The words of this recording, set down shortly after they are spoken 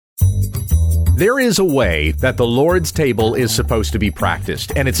There is a way that the Lord's table is supposed to be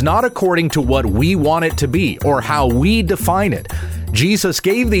practiced, and it's not according to what we want it to be or how we define it. Jesus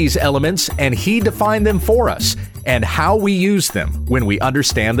gave these elements, and he defined them for us, and how we use them when we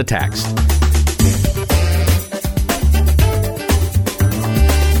understand the text.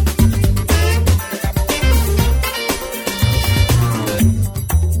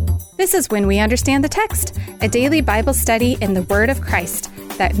 This is When We Understand the Text, a daily Bible study in the Word of Christ,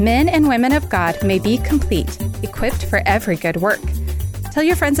 that men and women of God may be complete, equipped for every good work. Tell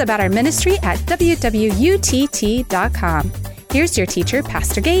your friends about our ministry at wwutt.com. Here's your teacher,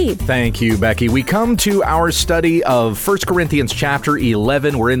 Pastor Gabe. Thank you, Becky. We come to our study of 1 Corinthians chapter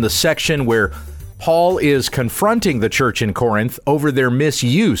 11. We're in the section where Paul is confronting the church in Corinth over their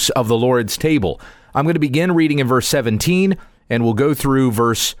misuse of the Lord's table. I'm going to begin reading in verse 17, and we'll go through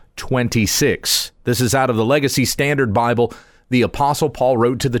verse 26. This is out of the Legacy Standard Bible. The Apostle Paul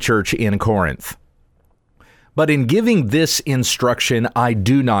wrote to the church in Corinth. But in giving this instruction, I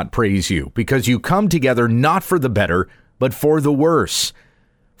do not praise you, because you come together not for the better, but for the worse.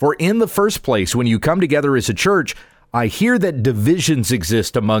 For in the first place, when you come together as a church, I hear that divisions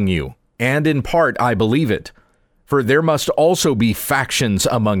exist among you, and in part I believe it. For there must also be factions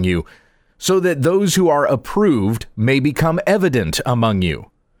among you, so that those who are approved may become evident among you.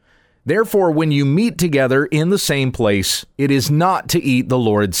 Therefore, when you meet together in the same place, it is not to eat the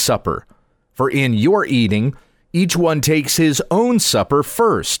Lord's Supper. For in your eating, each one takes his own supper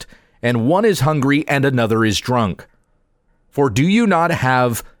first, and one is hungry and another is drunk. For do you not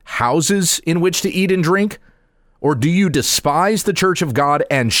have houses in which to eat and drink? Or do you despise the church of God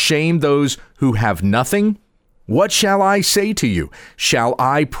and shame those who have nothing? What shall I say to you? Shall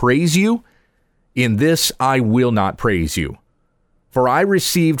I praise you? In this I will not praise you. For I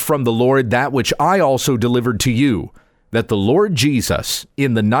received from the Lord that which I also delivered to you, that the Lord Jesus,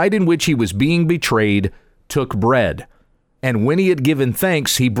 in the night in which he was being betrayed, took bread. And when he had given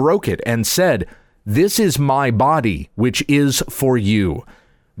thanks, he broke it and said, This is my body, which is for you.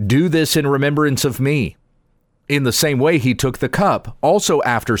 Do this in remembrance of me. In the same way, he took the cup, also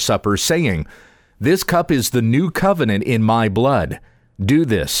after supper, saying, This cup is the new covenant in my blood. Do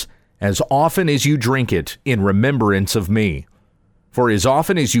this, as often as you drink it, in remembrance of me. For as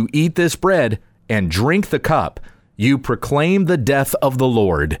often as you eat this bread and drink the cup, you proclaim the death of the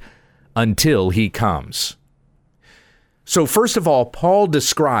Lord until he comes. So first of all, Paul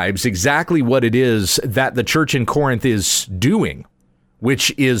describes exactly what it is that the church in Corinth is doing,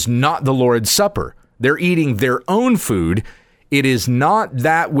 which is not the Lord's Supper. They're eating their own food. It is not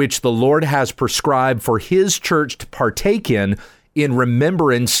that which the Lord has prescribed for his church to partake in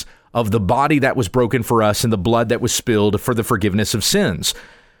remembrance of the body that was broken for us and the blood that was spilled for the forgiveness of sins.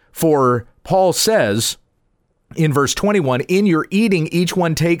 For Paul says in verse 21, in your eating, each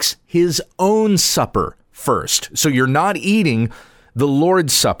one takes his own supper first. So you're not eating the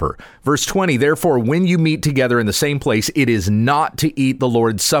Lord's Supper. Verse 20, therefore, when you meet together in the same place, it is not to eat the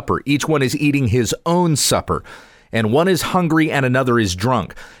Lord's Supper. Each one is eating his own supper. And one is hungry and another is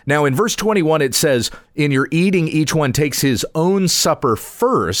drunk. Now, in verse 21, it says, in your eating, each one takes his own supper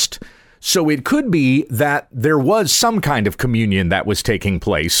first. So it could be that there was some kind of communion that was taking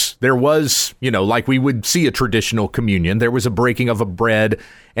place. There was, like we would see a traditional communion. There was a breaking of a bread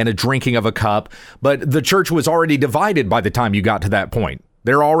and a drinking of a cup. But the church was already divided by the time you got to that point.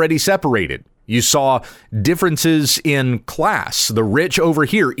 They're already separated. You saw differences in class. The rich over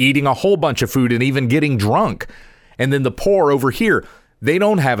here eating a whole bunch of food and even getting drunk. And then the poor over here, they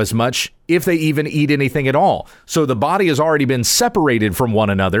don't have as much if they even eat anything at all. So the body has already been separated from one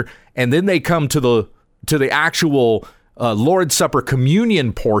another. And then they come to the actual Lord's Supper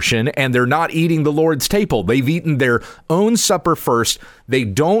communion portion, and they're not eating the Lord's table. They've eaten their own supper first. They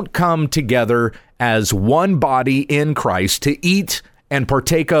don't come together as one body in Christ to eat and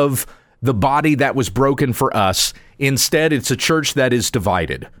partake of the body that was broken for us. Instead, it's a church that is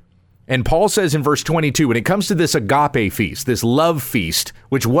divided. And Paul says in verse 22, when it comes to this agape feast, this love feast,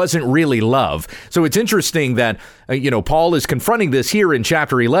 which wasn't really love. So it's interesting that, Paul is confronting this here in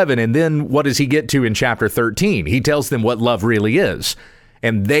chapter 11. And then what does he get to in chapter 13? He tells them what love really is.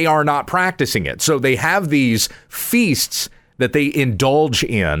 And they are not practicing it. So they have these feasts that they indulge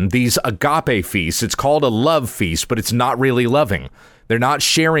in, these agape feasts. It's called a love feast, but it's not really loving. They're not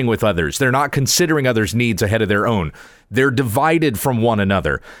sharing with others. They're not considering others' needs ahead of their own. They're divided from one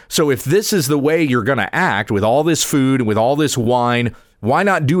another. So if this is the way you're going to act with all this food and with all this wine, why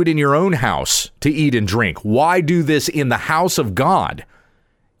not do it in your own house to eat and drink? Why do this in the house of God?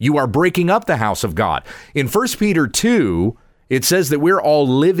 You are breaking up the house of God. In 1 Peter 2, it says that we're all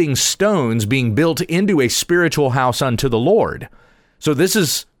living stones being built into a spiritual house unto the Lord. So this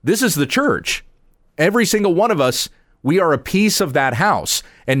is the church. Every single one of us, we are a piece of that house,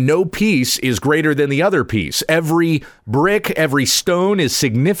 and no piece is greater than the other piece. Every brick, every stone is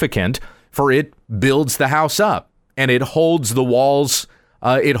significant, for it builds the house up, and it holds the walls.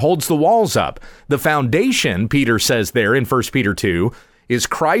 It holds the walls up. The foundation, Peter says there in 1 Peter 2, is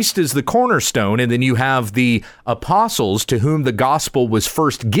Christ is the cornerstone, and then you have the apostles to whom the gospel was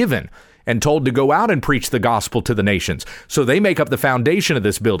first given and told to go out and preach the gospel to the nations. So they make up the foundation of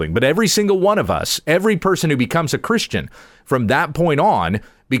this building. But every single one of us, every person who becomes a Christian from that point on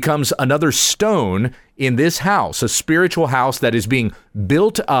becomes another stone in this house, a spiritual house that is being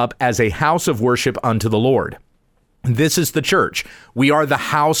built up as a house of worship unto the Lord. This is the church. We are the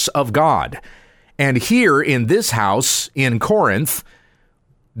house of God. And here in this house in Corinth,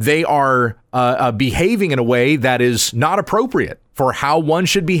 they are behaving in a way that is not appropriate for how one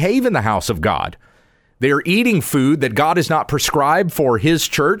should behave in the house of God. They are eating food that God has not prescribed for his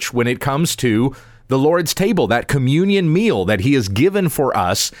church when it comes to the Lord's table, that communion meal that he has given for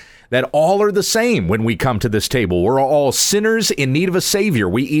us, that all are the same when we come to this table. We're all sinners in need of a Savior.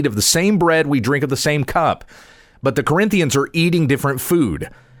 We eat of the same bread, we drink of the same cup. But the Corinthians are eating different food.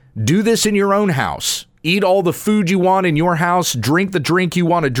 Do this in your own house. Eat all the food you want in your house. Drink the drink you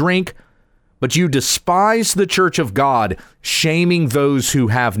want to drink. But you despise the church of God, shaming those who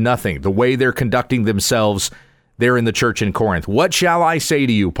have nothing, the way they're conducting themselves there in the church in Corinth. What shall I say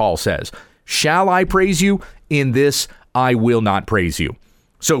to you, Paul says? Shall I praise you? In this I will not praise you.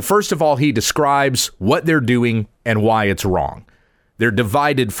 So first of all, he describes what they're doing and why it's wrong. They're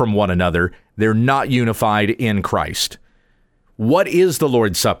divided from one another. They're not unified in Christ. What is the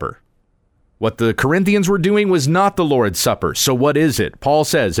Lord's Supper? What the Corinthians were doing was not the Lord's Supper. So what is it? Paul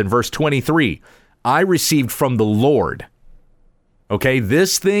says in verse 23, I received from the Lord. Okay,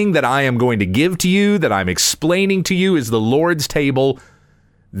 this thing that I am going to give to you, that I'm explaining to you, is the Lord's table.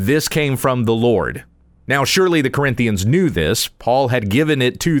 This came from the Lord. Now, surely the Corinthians knew this. Paul had given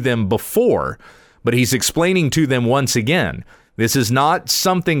it to them before, but he's explaining to them once again. This is not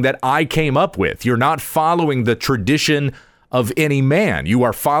something that I came up with. You're not following the tradition of any man. You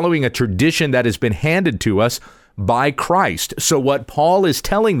are following a tradition that has been handed to us by Christ. So what Paul is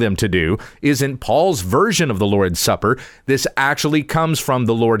telling them to do isn't Paul's version of the Lord's Supper. This actually comes from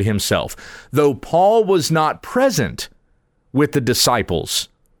the Lord himself. Though Paul was not present with the disciples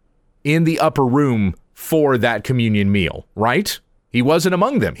in the upper room for that communion meal, right? He wasn't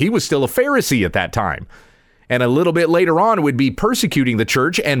among them. He was still a Pharisee at that time. And a little bit later on would be persecuting the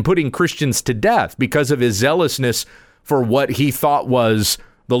church and putting Christians to death because of his zealousness for what he thought was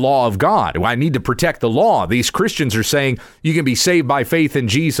the law of God. I need to protect the law. These Christians are saying you can be saved by faith in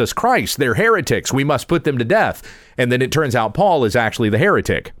Jesus Christ. They're heretics. We must put them to death. And then it turns out Paul is actually the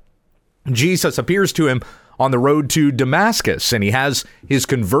heretic. Jesus appears to him on the road to Damascus, and he has his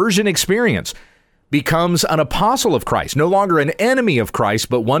conversion experience, becomes an apostle of Christ, no longer an enemy of Christ,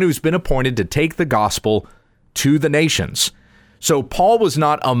 but one who's been appointed to take the gospel to the nations. So Paul was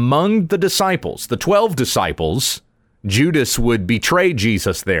not among the disciples, the 12 disciples. Judas would betray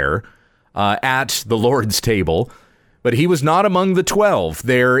Jesus there at the Lord's table, but he was not among the 12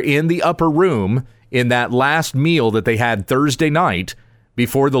 there in the upper room in that last meal that they had Thursday night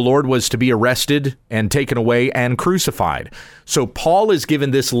before the Lord was to be arrested and taken away and crucified. So Paul is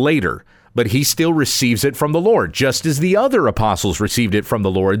given this later, but he still receives it from the Lord. Just as the other apostles received it from the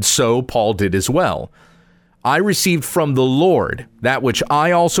Lord, so Paul did as well. I received from the Lord that which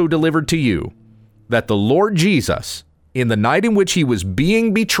I also delivered to you, that the Lord Jesus, in the night in which he was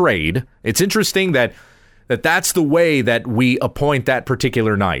being betrayed, it's interesting that's the way that we appoint that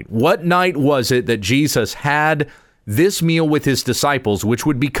particular night. What night was it that Jesus had this meal with his disciples, which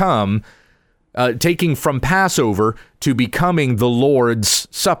would become taking from Passover to becoming the Lord's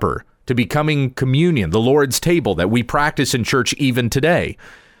Supper, to becoming communion, the Lord's table that we practice in church even today?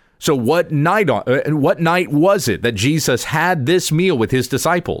 So what night was it that Jesus had this meal with his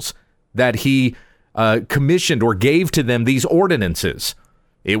disciples, that he commissioned or gave to them these ordinances?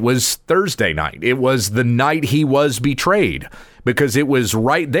 It was Thursday night. It was the night he was betrayed, because it was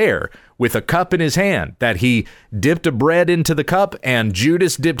right there with a cup in his hand that he dipped a bread into the cup, and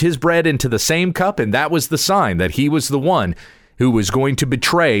Judas dipped his bread into the same cup, and that was the sign that he was the one who was going to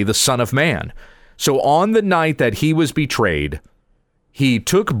betray the Son of Man. So on the night that he was betrayed, he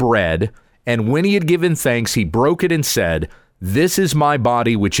took bread, and when he had given thanks, he broke it and said, "This is my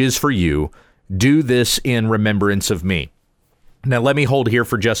body, which is for you. Do this in remembrance of me." Now, let me hold here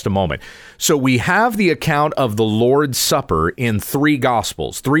for just a moment. So we have the account of the Lord's Supper in 3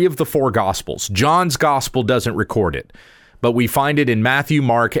 Gospels, 3 of the 4 Gospels. John's Gospel doesn't record it, but we find it in Matthew,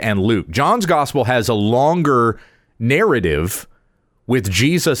 Mark, and Luke. John's Gospel has a longer narrative with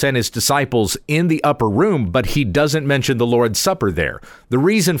Jesus and his disciples in the upper room, but he doesn't mention the Lord's Supper there. The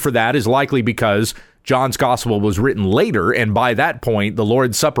reason for that is likely because John's gospel was written later, and by that point, the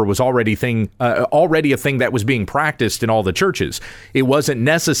Lord's Supper was already a thing that was being practiced in all the churches. It wasn't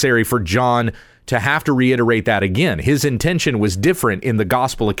necessary for John to have to reiterate that again. His intention was different in the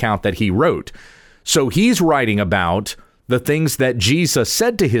gospel account that he wrote. So he's writing about the things that Jesus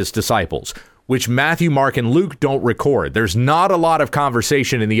said to his disciples, which Matthew, Mark, and Luke don't record. There's not a lot of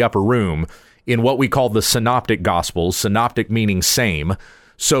conversation in the upper room in what we call the synoptic gospels, synoptic meaning same.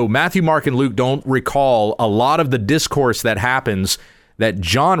 So Matthew, Mark, and Luke don't recall a lot of the discourse that happens that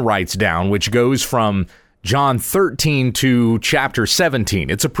John writes down, which goes from John 13 to chapter 17.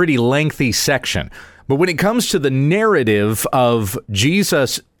 It's a pretty lengthy section. But when it comes to the narrative of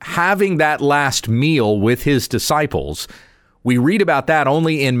Jesus having that last meal with his disciples, we read about that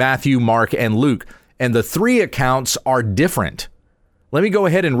only in Matthew, Mark, and Luke, and the three accounts are different. Let me go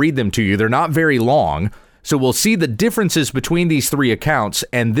ahead and read them to you. They're not very long, so we'll see the differences between these three accounts,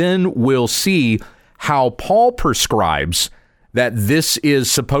 and then we'll see how Paul prescribes that this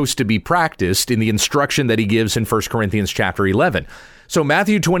is supposed to be practiced in the instruction that he gives in 1 Corinthians chapter 11. So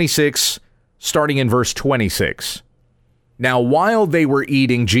Matthew 26, starting in verse 26. Now, while they were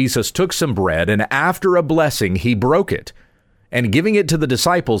eating, Jesus took some bread, and after a blessing, he broke it. And giving it to the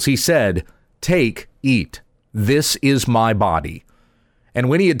disciples, he said, "Take, eat. This is my body." And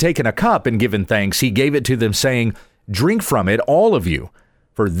when he had taken a cup and given thanks, he gave it to them, saying, "Drink from it, all of you,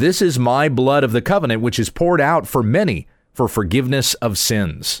 for this is my blood of the covenant, which is poured out for many for forgiveness of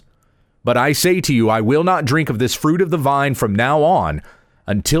sins. But I say to you, I will not drink of this fruit of the vine from now on,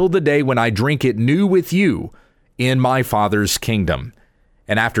 until the day when I drink it new with you in my Father's kingdom."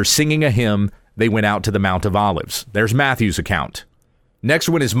 And after singing a hymn, they went out to the Mount of Olives. There's Matthew's account. Next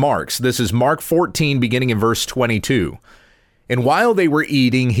one is Mark's. This is Mark 14, beginning in verse 22. And while they were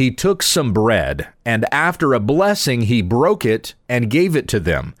eating, he took some bread, and after a blessing, he broke it and gave it to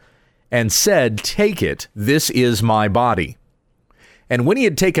them, and said, "Take it, this is my body." And when he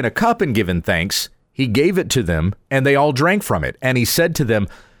had taken a cup and given thanks, he gave it to them, and they all drank from it. And he said to them,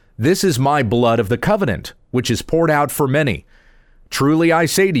 "This is my blood of the covenant, which is poured out for many. Truly I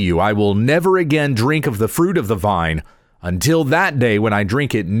say to you, I will never again drink of the fruit of the vine until that day when I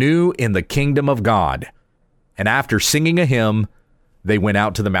drink it new in the kingdom of God." And after singing a hymn, they went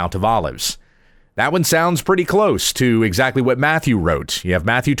out to the Mount of Olives. That one sounds pretty close to exactly what Matthew wrote. You have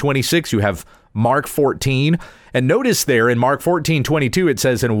Matthew 26, you have Mark 14. And notice there in Mark 14:22, it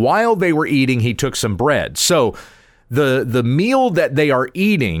says, "And while they were eating, he took some bread." So the meal that they are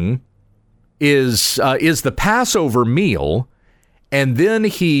eating is the Passover meal, and then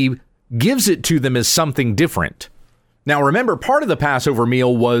he gives it to them as something different. Now, remember, part of the Passover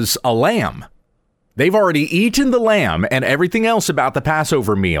meal was a lamb. They've already eaten the lamb and everything else about the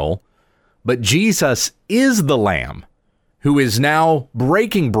Passover meal, but Jesus is the lamb who is now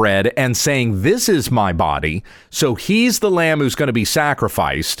breaking bread and saying, "This is my body." So he's the lamb who's going to be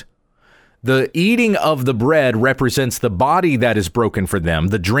sacrificed. The eating of the bread represents the body that is broken for them.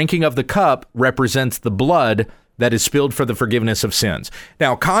 The drinking of the cup represents the blood that is spilled for the forgiveness of sins.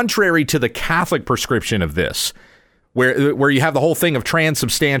 Now, contrary to the Catholic prescription of this, where you have the whole thing of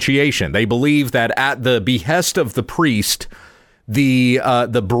transubstantiation, they believe that at the behest of the priest, the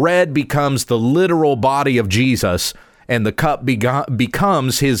bread becomes the literal body of Jesus, and the cup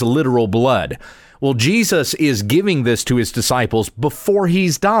becomes his literal blood. Well, Jesus is giving this to his disciples before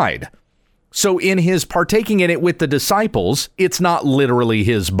he's died. So in his partaking in it with the disciples, it's not literally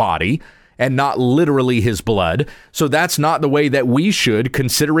his body and not literally his blood. So that's not the way that we should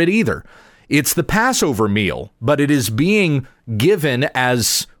consider it either. It's the Passover meal, but it is being given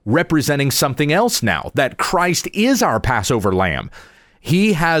as representing something else now, that Christ is our Passover lamb.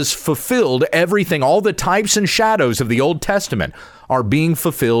 He has fulfilled everything. All the types and shadows of the Old Testament are being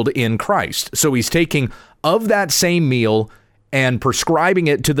fulfilled in Christ. So he's taking of that same meal and prescribing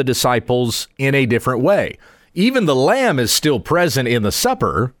it to the disciples in a different way. Even the lamb is still present in the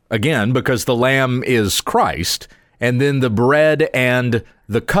supper, again, because the lamb is Christ, and then the bread and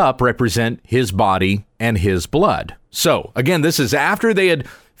the cup represent his body and his blood. So, again, this is after they had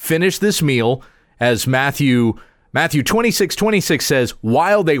finished this meal, as Matthew 26:26 says,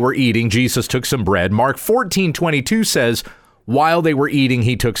 while they were eating, Jesus took some bread. Mark 14:22 says, while they were eating,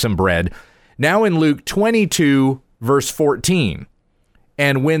 he took some bread. Now in Luke 22, verse 14,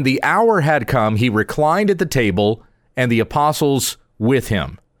 and when the hour had come, he reclined at the table, and the apostles with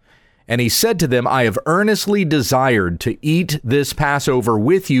him. And he said to them, I have earnestly desired to eat this Passover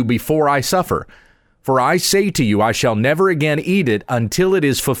with you before I suffer. For I say to you, I shall never again eat it until it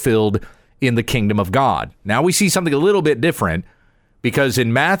is fulfilled in the kingdom of God. Now we see something a little bit different Because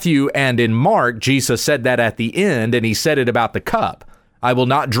in Matthew and in Mark, Jesus said that at the end, and he said it about the cup. I will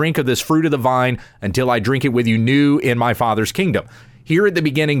not drink of this fruit of the vine until I drink it with you new in my Father's kingdom. Here at the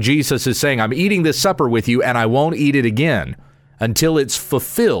beginning, Jesus is saying, I'm eating this supper with you, and I won't eat it again until it's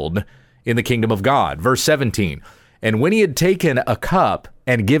fulfilled in the kingdom of God. Verse 17, and when he had taken a cup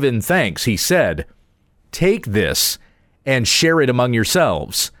and given thanks, he said, take this and share it among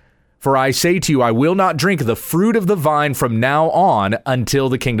yourselves. For I say to you, I will not drink the fruit of the vine from now on until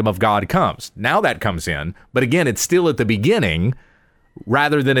the kingdom of God comes. Now that comes in, but again, it's still at the beginning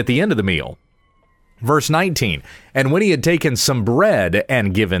rather than at the end of the meal. Verse 19, and when he had taken some bread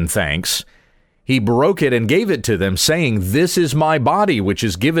and given thanks, he broke it and gave it to them, saying, this is my body, which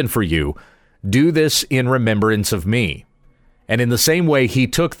is given for you. Do this in remembrance of me. And in the same way, he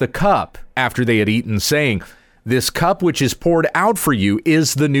took the cup after they had eaten, saying, this cup which is poured out for you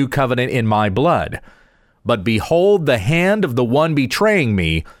is the new covenant in my blood. But behold, the hand of the one betraying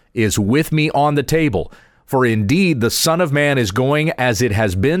me is with me on the table. For indeed, the Son of Man is going as it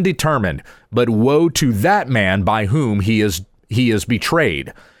has been determined, but woe to that man by whom he is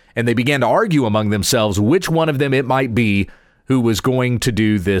betrayed. And they began to argue among themselves which one of them it might be who was going to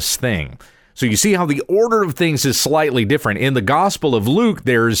do this thing. So you see how the order of things is slightly different. In the Gospel of Luke,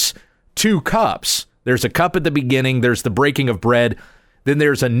 there's two cups. There's a cup at the beginning, there's the breaking of bread, then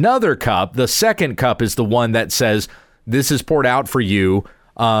there's another cup. The second cup is the one that says, this is poured out for you.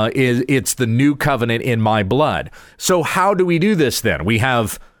 It's the new covenant in my blood. So how do we do this then? We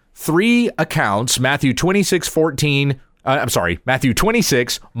have three accounts, Matthew 26,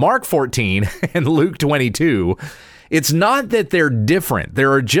 Mark 14, and Luke 22. It's not that they're different.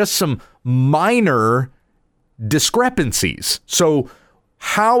 There are just some minor discrepancies. So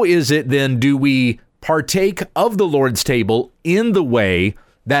how is it then do we partake of the Lord's table in the way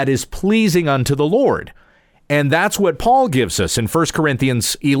that is pleasing unto the Lord? And that's what Paul gives us in 1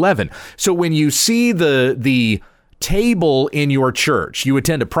 Corinthians 11. So when you see the table in your church, you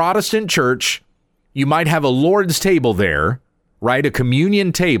attend a Protestant church, you might have a Lord's table there, right? A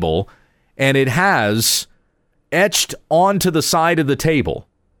communion table, and it has etched onto the side of the table.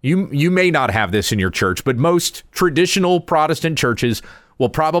 You may not have this in your church, but most traditional Protestant churches will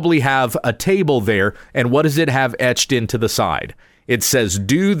probably have a table there, and what does it have etched into the side? It says,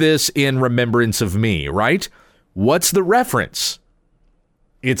 do this in remembrance of me, right? What's the reference?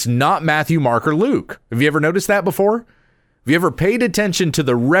 It's not Matthew, Mark, or Luke. Have you ever noticed that before? Have you ever paid attention to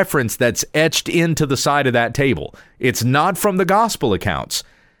the reference that's etched into the side of that table? It's not from the gospel accounts.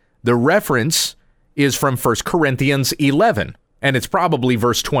 The reference is from 1 Corinthians 11, and it's probably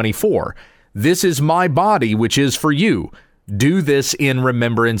verse 24. This is my body, which is for you. Do this in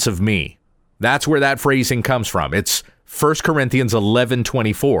remembrance of me. That's where that phrasing comes from. It's 1 Corinthians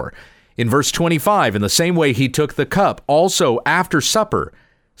 11:24. In verse 25, in the same way he took the cup also after supper,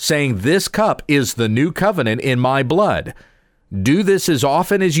 saying, this cup is the new covenant in my blood. Do this as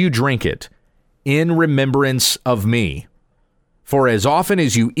often as you drink it, in remembrance of me. For as often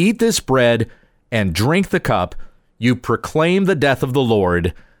as you eat this bread and drink the cup, you proclaim the death of the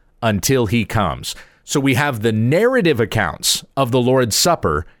Lord until he comes. So we have the narrative accounts of the Lord's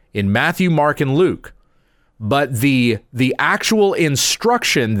Supper in Matthew, Mark, and Luke. But the actual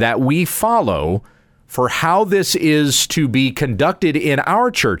instruction that we follow for how this is to be conducted in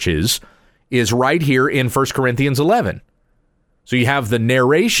our churches is right here in 1 Corinthians 11. So you have the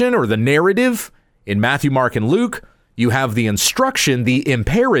narration or the narrative in Matthew, Mark, and Luke. You have the instruction, the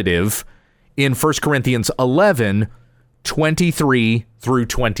imperative, in 1 Corinthians 11, 23 through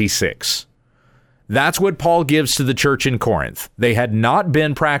 26. That's what Paul gives to the church in Corinth. They had not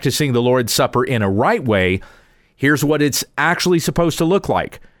been practicing the Lord's Supper in a right way. Here's what it's actually supposed to look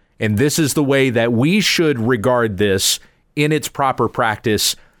like. And this is the way that we should regard this in its proper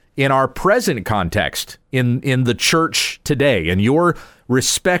practice in our present context, in the church today, in your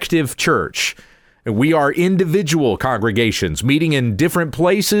respective church. We are individual congregations meeting in different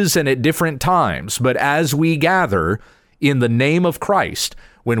places and at different times. But as we gather in the name of Christ,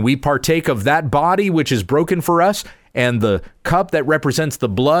 when we partake of that body which is broken for us and the cup that represents the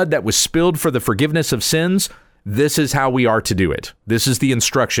blood that was spilled for the forgiveness of sins, this is how we are to do it. This is the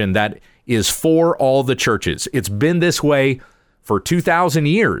instruction that is for all the churches. It's been this way for 2,000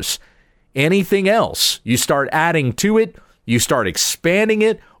 years. Anything else, you start adding to it, you start expanding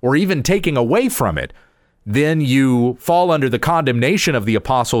it, or even taking away from it, then you fall under the condemnation of the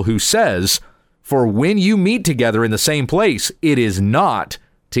apostle who says, for when you meet together in the same place, it is not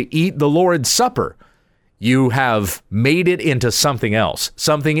to eat the Lord's Supper. You have made it into something else,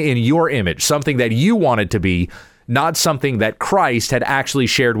 something in your image, something that you wanted to be, not something that Christ had actually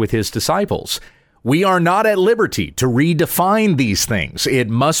shared with his disciples. we are not at liberty to redefine these things. It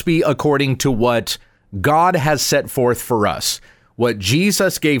must be according to what God has set forth for us, what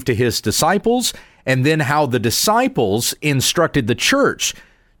Jesus gave to his disciples, and then how the disciples instructed the church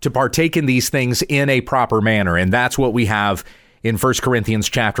to partake in these things in a proper manner. And that's what we have in 1 Corinthians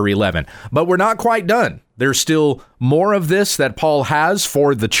chapter 11. But we're not quite done. There's still more of this that Paul has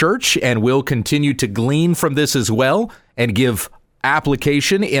for the church, and we'll continue to glean from this as well and give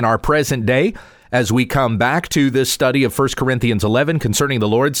application in our present day as we come back to this study of 1 Corinthians 11 concerning the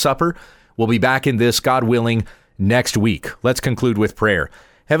Lord's Supper. We'll be back in this, God willing, next week. Let's conclude with prayer.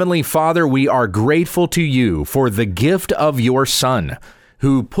 Heavenly Father, we are grateful to you for the gift of your Son,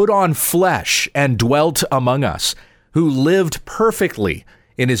 who put on flesh and dwelt among us, who lived perfectly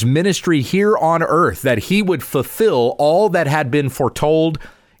in his ministry here on earth, that he would fulfill all that had been foretold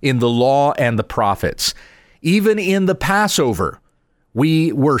in the law and the prophets. Even in the Passover,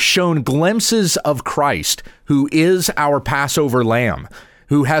 we were shown glimpses of Christ, who is our Passover lamb,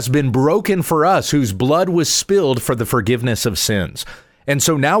 who has been broken for us, whose blood was spilled for the forgiveness of sins. And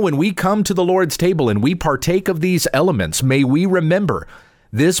so now when we come to the Lord's table and we partake of these elements, may we remember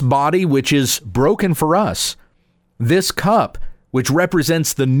this body which is broken for us, this cup which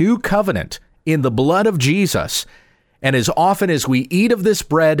represents the new covenant in the blood of Jesus. And as often as we eat of this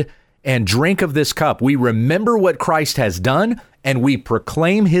bread and drink of this cup, we remember what Christ has done and we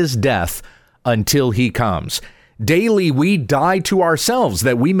proclaim his death until he comes. Daily we die to ourselves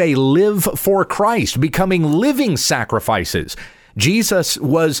that we may live for Christ, becoming living sacrifices. Jesus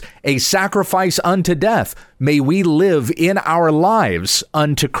was a sacrifice unto death. May we live in our lives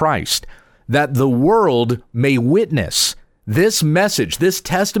unto Christ, that the world may witness this message, this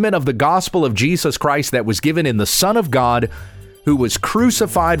testament of the gospel of Jesus Christ that was given in the Son of God, who was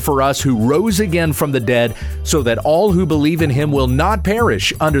crucified for us, who rose again from the dead, so that all who believe in him will not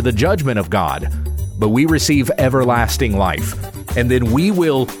perish under the judgment of God, but we receive everlasting life. And then we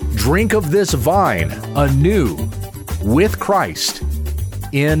will drink of this vine anew with Christ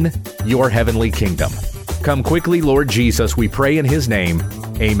in your heavenly kingdom. Come quickly, Lord Jesus, we pray in his name.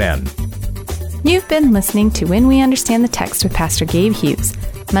 Amen. You've been listening to When We Understand the Text with Pastor Gabe Hughes.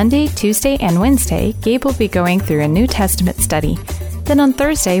 Monday, Tuesday, and Wednesday, Gabe will be going through a New Testament study. Then on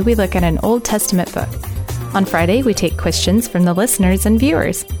Thursday, we look at an Old Testament book. On Friday, we take questions from the listeners and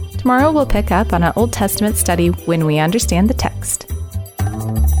viewers. Tomorrow, we'll pick up on an Old Testament study when we understand the text.